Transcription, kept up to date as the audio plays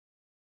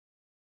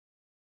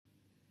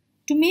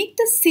To make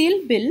the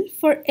sale bill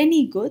for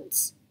any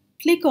goods,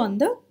 click on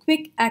the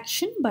Quick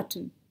Action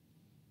button.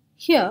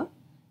 Here,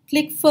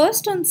 click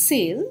first on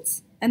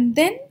Sales and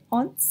then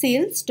on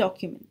Sales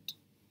Document.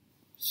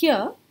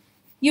 Here,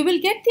 you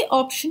will get the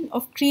option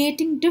of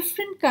creating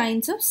different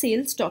kinds of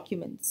sales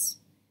documents.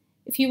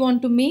 If you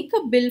want to make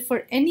a bill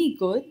for any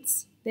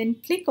goods, then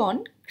click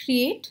on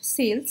Create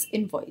Sales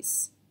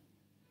Invoice.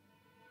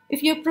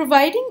 If you're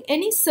providing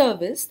any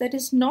service that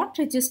is not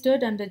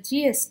registered under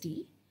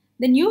GST,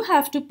 then you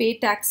have to pay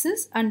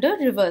taxes under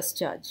reverse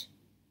charge.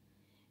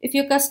 If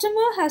your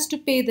customer has to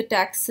pay the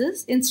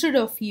taxes instead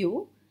of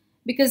you,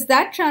 because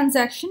that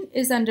transaction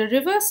is under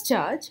reverse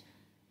charge,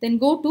 then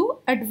go to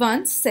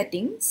Advanced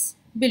Settings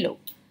below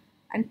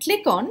and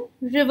click on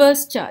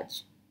Reverse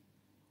Charge.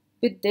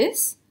 With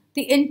this,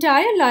 the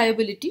entire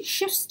liability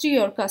shifts to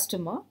your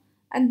customer,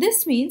 and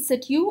this means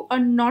that you are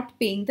not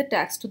paying the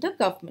tax to the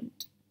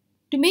government.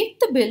 To make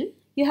the bill,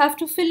 you have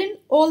to fill in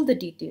all the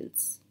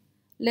details.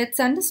 Let's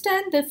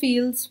understand the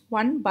fields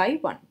one by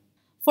one.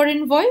 For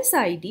Invoice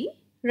ID,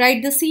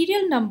 write the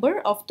serial number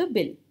of the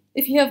bill.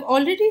 If you have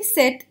already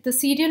set the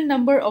serial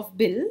number of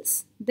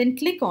bills, then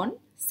click on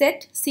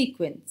Set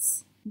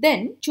Sequence.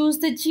 Then choose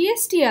the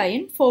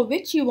GSTIN for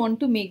which you want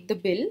to make the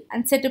bill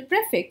and set a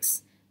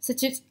prefix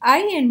such as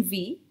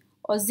INV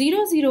or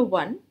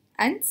 001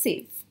 and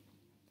save.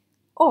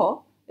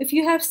 Or if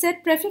you have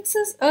set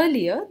prefixes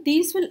earlier,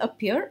 these will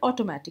appear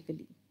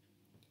automatically.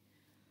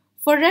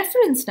 For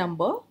reference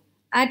number,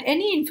 add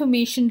any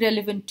information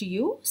relevant to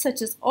you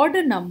such as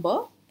order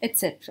number,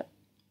 etc.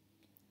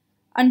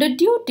 Under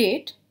due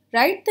date,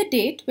 write the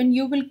date when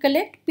you will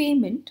collect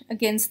payment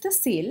against the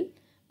sale,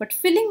 but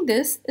filling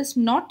this is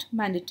not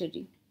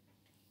mandatory.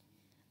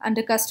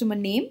 Under customer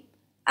name,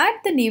 add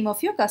the name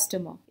of your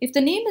customer. If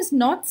the name is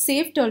not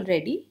saved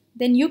already,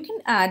 then you can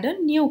add a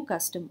new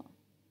customer.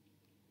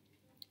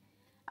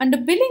 Under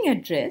billing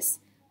address,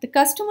 the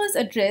customer's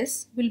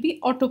address will be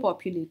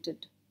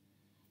auto-populated.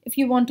 If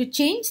you want to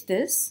change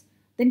this,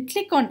 then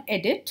click on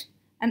Edit,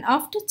 and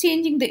after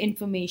changing the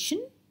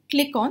information,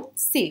 click on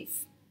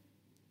Save.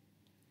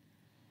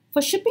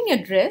 For shipping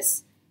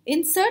address,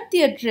 insert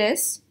the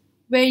address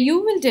where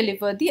you will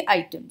deliver the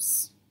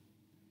items.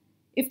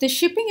 If the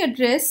shipping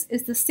address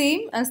is the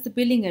same as the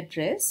billing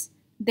address,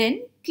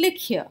 then click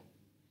here.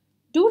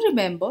 Do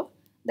remember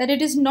that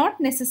it is not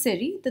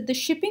necessary that the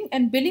shipping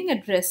and billing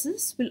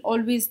addresses will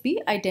always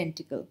be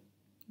identical.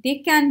 They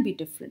can be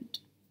different.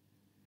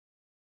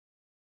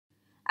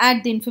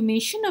 Add the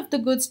information of the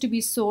goods to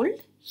be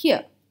sold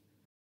here.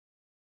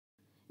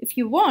 If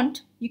you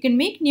want, you can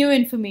make new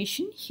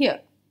information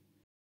here.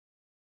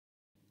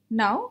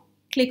 Now,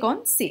 click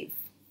on Save.